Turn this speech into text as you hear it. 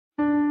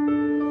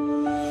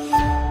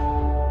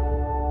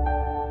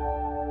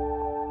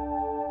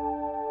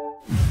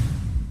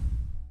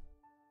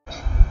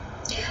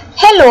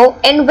Hello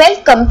and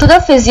welcome to the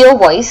Physio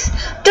Voice.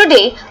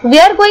 Today we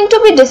are going to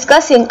be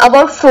discussing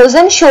about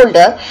frozen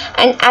shoulder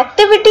and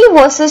activity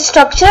versus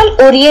structural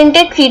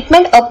oriented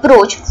treatment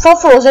approach for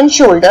frozen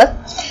shoulder.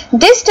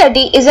 This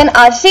study is an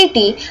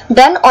RCT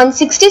done on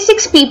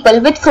 66 people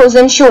with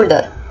frozen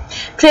shoulder.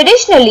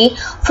 Traditionally,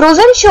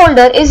 frozen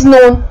shoulder is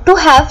known to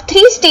have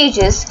 3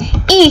 stages,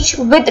 each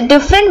with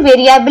different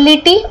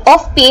variability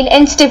of pain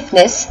and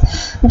stiffness.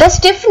 The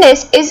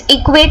stiffness is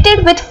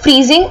equated with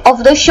freezing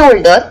of the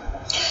shoulder.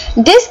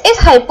 This is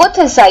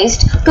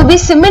hypothesized to be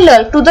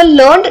similar to the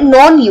learned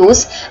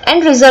non-use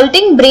and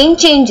resulting brain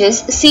changes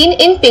seen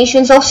in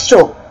patients of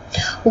stroke.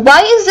 Why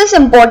is this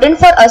important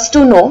for us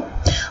to know?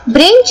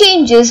 Brain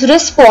changes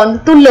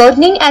respond to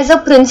learning as a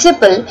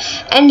principle,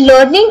 and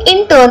learning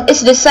in turn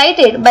is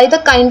decided by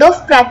the kind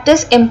of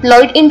practice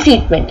employed in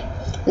treatment.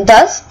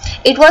 Thus,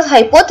 it was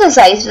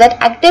hypothesized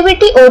that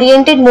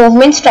activity-oriented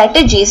movement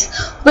strategies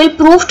will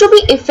prove to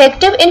be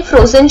effective in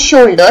frozen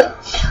shoulder,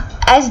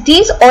 as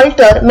these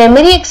alter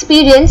memory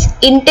experience,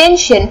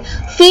 intention,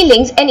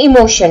 feelings and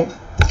emotion.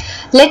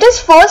 Let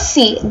us first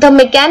see the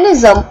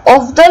mechanism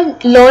of the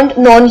learned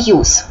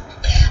non-use.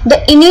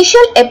 The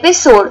initial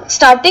episode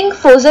starting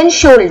frozen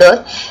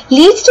shoulder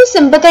leads to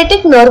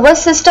sympathetic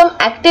nervous system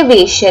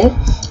activation,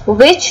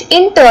 which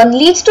in turn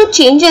leads to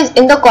changes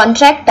in the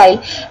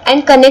contractile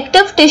and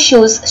connective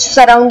tissues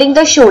surrounding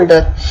the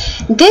shoulder.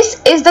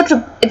 This is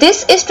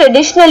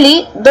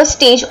traditionally the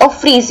stage of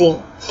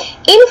freezing.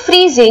 In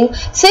freezing,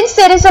 since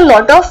there is a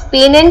lot of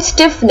pain and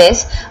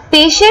stiffness,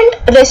 patients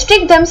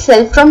restrict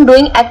themselves from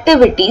doing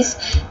activities,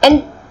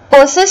 and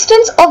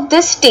persistence of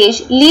this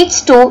stage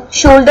leads to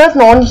shoulder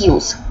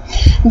non-use.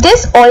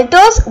 This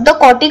alters the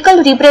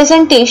cortical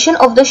representation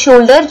of the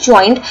shoulder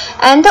joint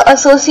and the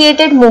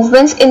associated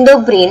movements in the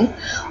brain,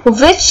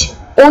 which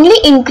only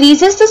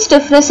increases the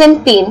stiffness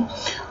and pain,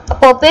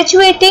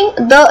 perpetuating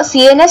the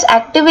CNS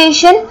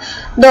activation,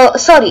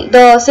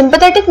 the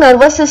sympathetic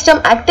nervous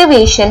system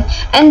activation,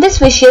 and this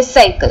vicious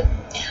cycle.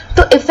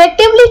 To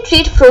effectively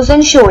treat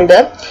frozen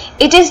shoulder,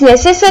 it is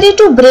necessary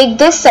to break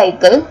this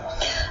cycle,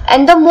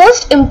 and the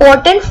most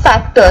important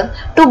factor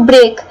to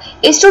break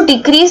is to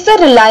decrease the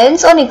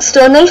reliance on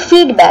external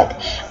feedback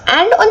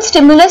and on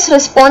stimulus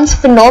response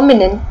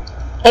phenomenon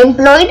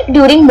employed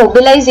during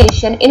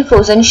mobilization in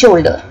frozen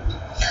shoulder.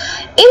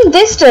 In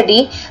this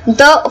study,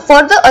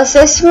 for the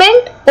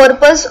assessment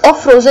purpose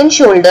of frozen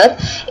shoulder,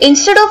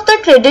 instead of the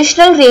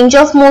traditional range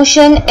of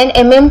motion and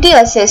MMT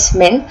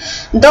assessment,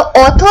 the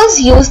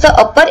authors used the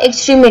upper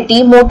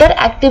extremity motor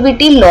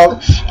activity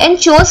log and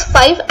chose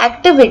 5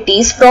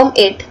 activities from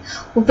it,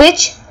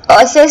 which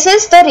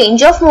assesses the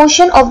range of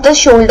motion of the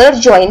shoulder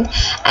joint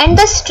and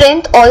the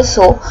strength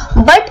also,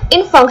 but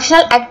in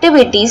functional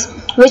activities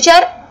which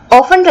are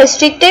often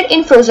restricted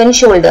in frozen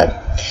shoulder.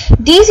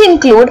 These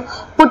include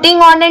putting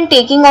on and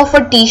taking off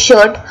a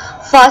t-shirt,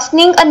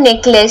 fastening a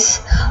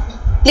necklace,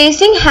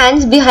 placing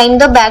hands behind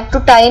the back to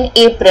tie an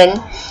apron,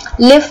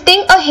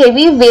 lifting a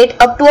heavy weight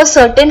up to a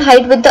certain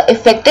height with the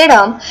affected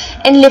arm,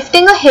 and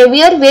lifting a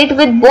heavier weight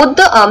with both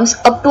the arms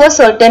up to a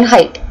certain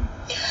height.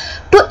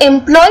 To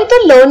employ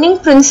the learning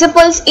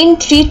principles in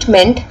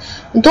treatment,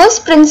 those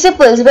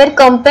principles were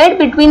compared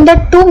between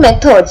the 2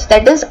 methods,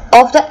 that is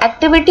of the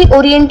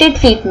activity-oriented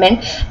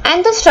treatment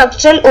and the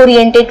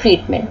structural-oriented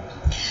treatment.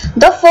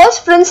 The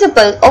first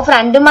principle of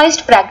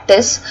randomized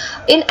practice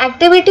in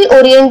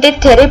activity-oriented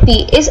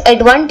therapy is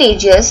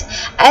advantageous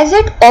as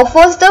it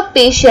offers the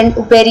patient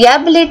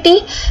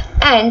variability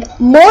and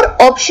more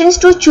options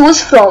to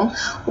choose from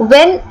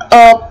when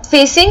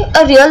facing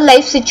a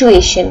real-life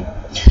situation.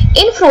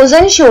 In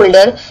frozen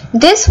shoulder,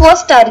 this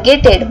was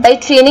targeted by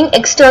training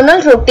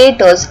external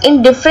rotators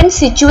in different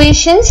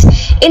situations,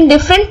 in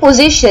different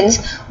positions,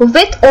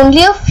 with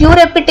only a few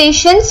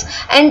repetitions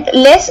and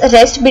less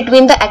rest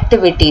between the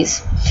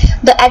activities.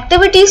 The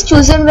activities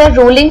chosen were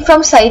rolling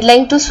from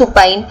sideline to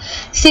supine,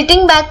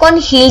 sitting back on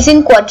heels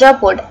in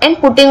quadruped, and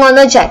putting on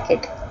a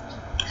jacket.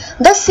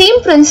 The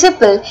same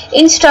principle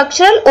in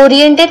structural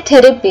oriented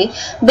therapy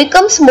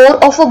becomes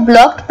more of a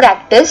blocked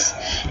practice,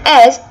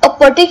 as a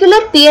particular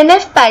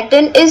PNF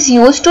pattern is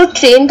used to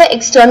train the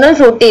external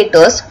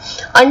rotators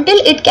until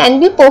it can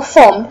be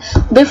performed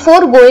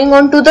before going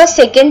on to the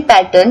second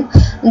pattern,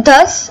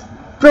 thus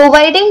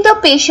providing the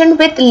patient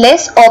with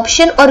less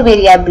option or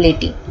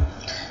variability.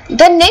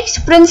 The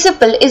next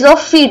principle is of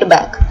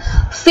feedback.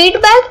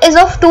 Feedback is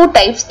of 2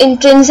 types,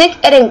 intrinsic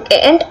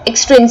and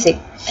extrinsic.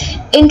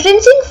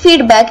 Intrinsic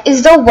feedback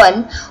is the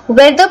one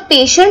where the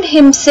patient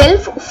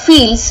himself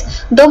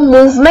feels the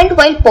movement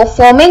while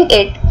performing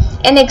it,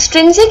 and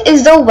extrinsic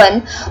is the one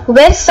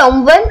where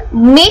someone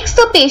makes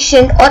the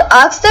patient or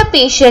asks the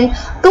patient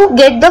to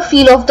get the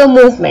feel of the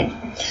movement.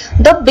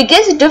 The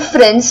biggest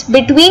difference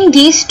between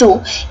these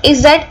two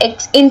is that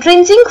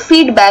intrinsic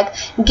feedback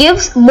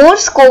gives more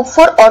scope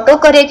for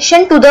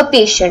autocorrection to the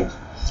patient.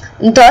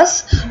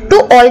 Thus,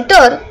 to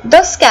alter the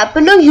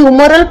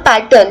scapulohumeral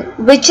pattern,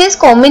 which is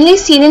commonly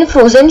seen in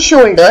frozen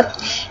shoulder,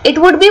 it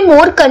would be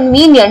more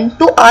convenient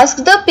to ask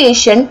the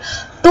patient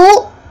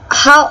to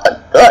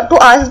to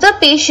ask the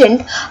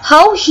patient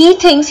how he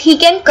thinks he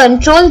can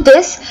control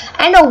this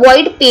and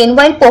avoid pain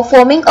while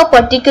performing a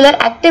particular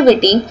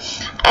activity,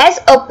 as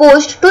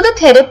opposed to the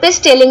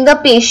therapist telling the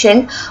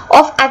patient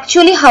of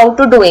actually how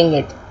to doing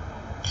it.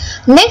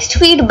 Next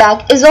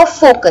feedback is of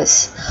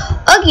focus.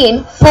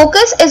 Again,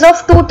 focus is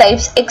of two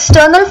types: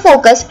 external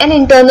focus and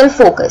internal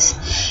focus.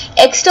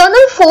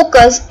 External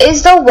focus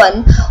is the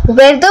one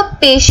where the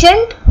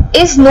patient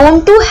is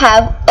known to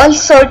have a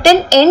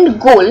certain end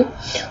goal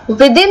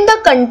within the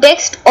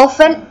context of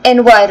an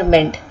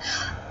environment.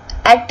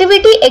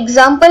 Activity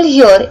example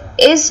here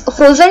is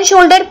frozen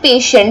shoulder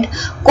patient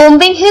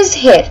combing his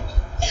hair.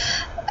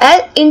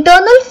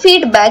 Internal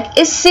feedback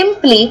is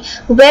simply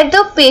where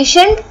the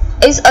patient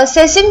is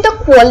assessing the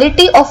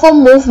quality of a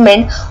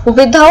movement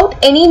without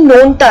any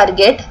known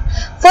target.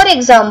 For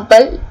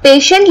example,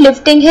 patient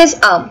lifting his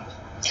arm.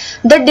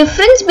 The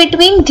difference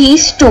between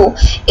these two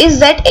is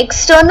that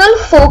external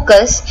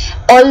focus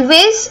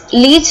always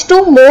leads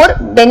to more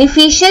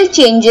beneficial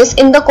changes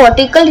in the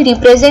cortical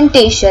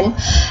representation,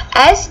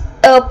 as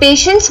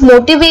patient's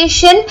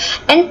motivation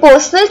and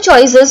personal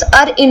choices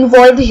are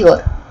involved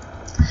here.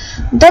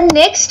 The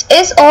next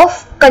is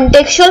of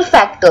contextual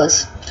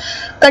factors.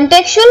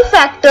 Contextual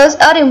factors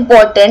are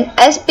important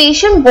as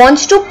patient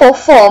wants to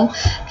perform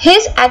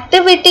his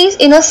activities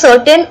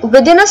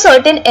within a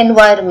certain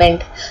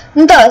environment,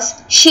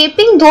 thus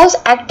shaping those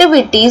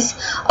activities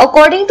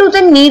according to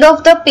the need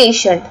of the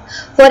patient.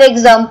 For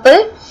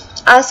example,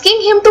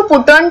 asking him to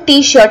put on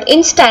t-shirt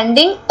in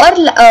standing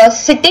or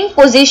sitting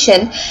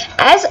position,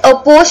 as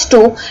opposed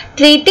to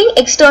treating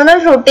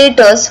external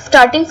rotators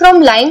starting from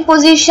lying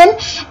position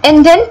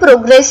and then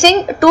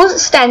progressing to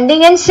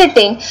standing and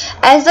sitting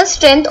as the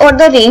strength or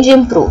the range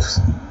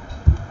improves.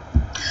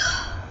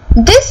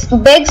 This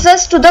begs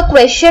us to the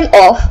question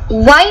of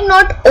why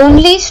not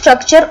only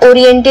structure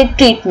oriented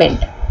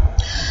treatment.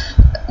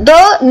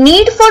 The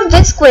need for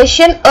this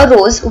question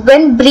arose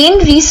when brain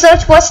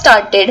research was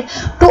started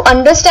to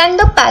understand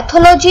the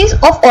pathologies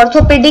of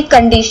orthopedic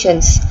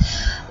conditions.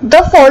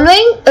 The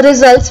following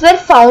results were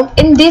found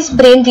in this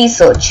brain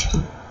research.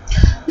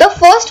 The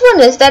first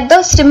one is that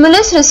the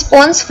stimulus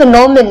response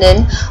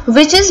phenomenon,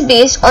 which is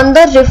based on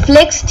the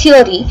reflex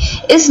theory,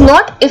 is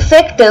not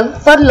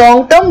effective for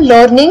long-term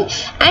learning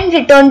and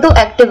return to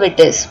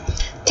activities.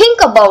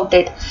 Think about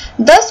it.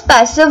 Thus,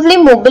 passively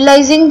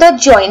mobilizing the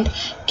joint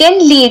can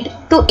lead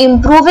to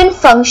improve in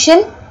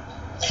function.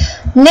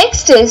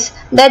 Next is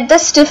that the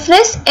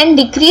stiffness and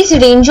decreased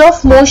range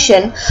of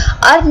motion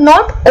are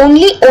not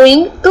only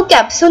owing to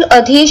capsule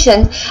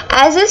adhesion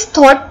as is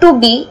thought to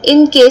be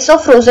in case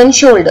of frozen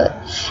shoulder,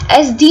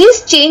 as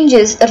these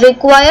changes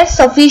require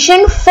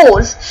sufficient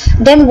force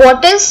than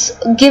what is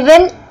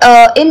given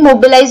in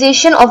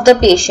mobilization of the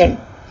patient.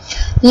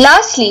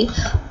 Lastly,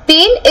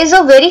 pain is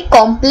a very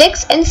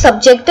complex and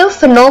subjective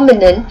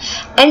phenomenon,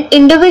 and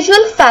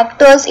individual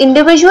factors,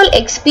 individual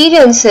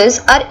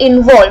experiences are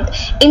involved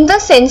in the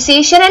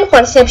sensation and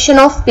perception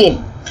of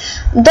pain.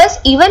 Thus,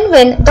 even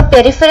when the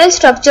peripheral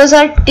structures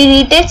are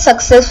treated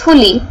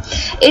successfully,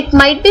 it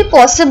might be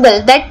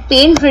possible that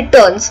pain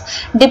returns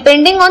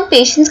depending on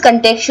patient's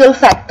contextual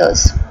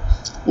factors.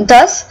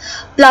 Thus,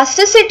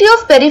 plasticity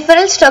of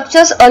peripheral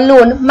structures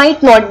alone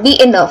might not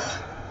be enough.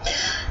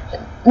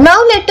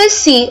 Now let us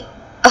see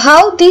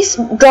how these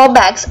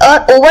drawbacks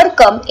are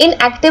overcome in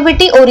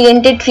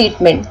activity-oriented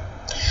treatment.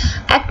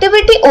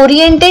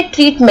 Activity-oriented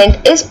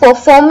treatment is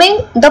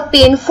performing the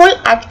painful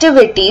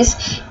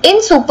activities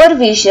in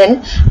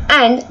supervision,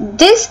 and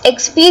this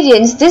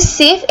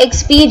safe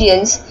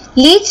experience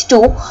leads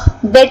to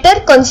better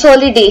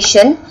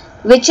consolidation,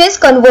 which is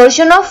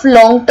conversion of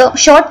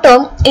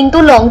short-term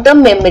into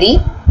long-term memory.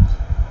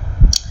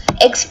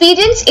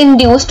 Experience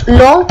induced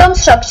long-term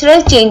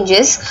structural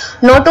changes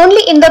not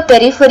only in the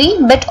periphery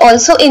but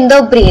also in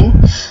the brain.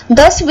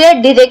 Thus, we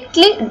are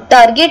directly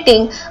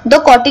targeting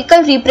the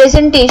cortical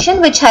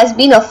representation which has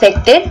been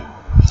affected.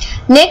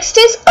 Next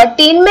is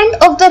attainment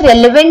of the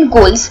relevant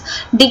goals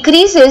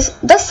decreases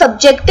the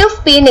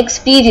subjective pain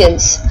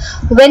experience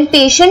when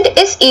patient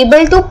is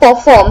able to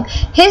perform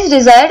his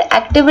desired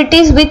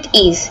activities with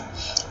ease.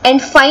 And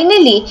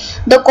finally,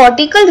 the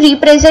cortical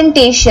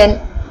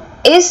representation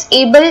is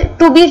able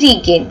to be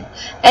regained,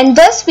 and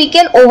thus we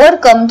can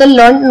overcome the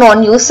learned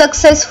non-use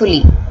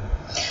successfully.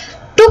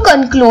 To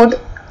conclude,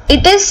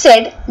 it is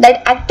said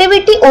that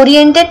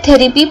activity-oriented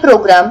therapy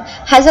program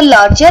has a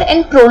larger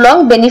and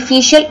prolonged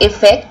beneficial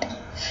effect,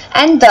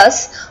 and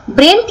thus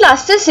brain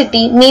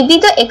plasticity may be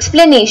the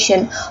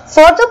explanation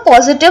for the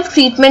positive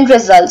treatment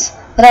results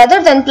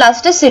rather than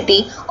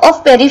plasticity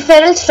of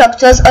peripheral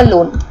structures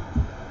alone.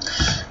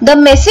 The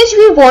message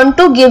we want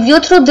to give you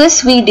through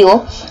this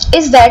video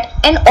is that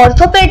an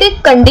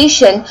orthopedic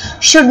condition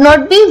should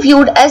not be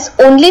viewed as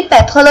only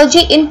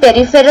pathology in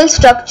peripheral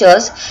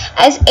structures,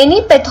 as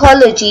any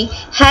pathology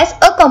has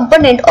a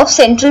component of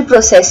central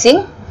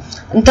processing.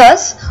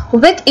 Thus,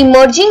 with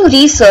emerging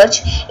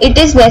research, it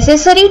is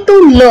necessary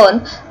to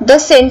learn the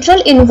central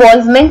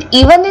involvement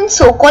even in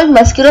so-called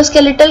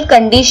musculoskeletal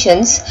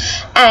conditions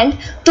and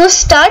to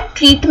start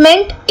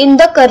treatment in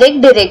the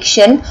correct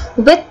direction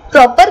with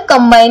proper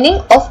combining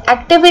of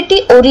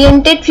activity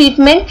oriented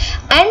treatment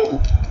and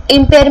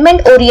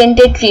impairment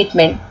oriented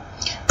treatment.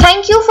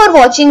 Thank you for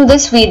watching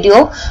this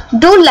video.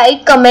 Do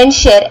like, comment,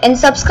 share and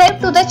subscribe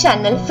to the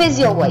channel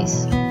Physio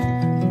Voice.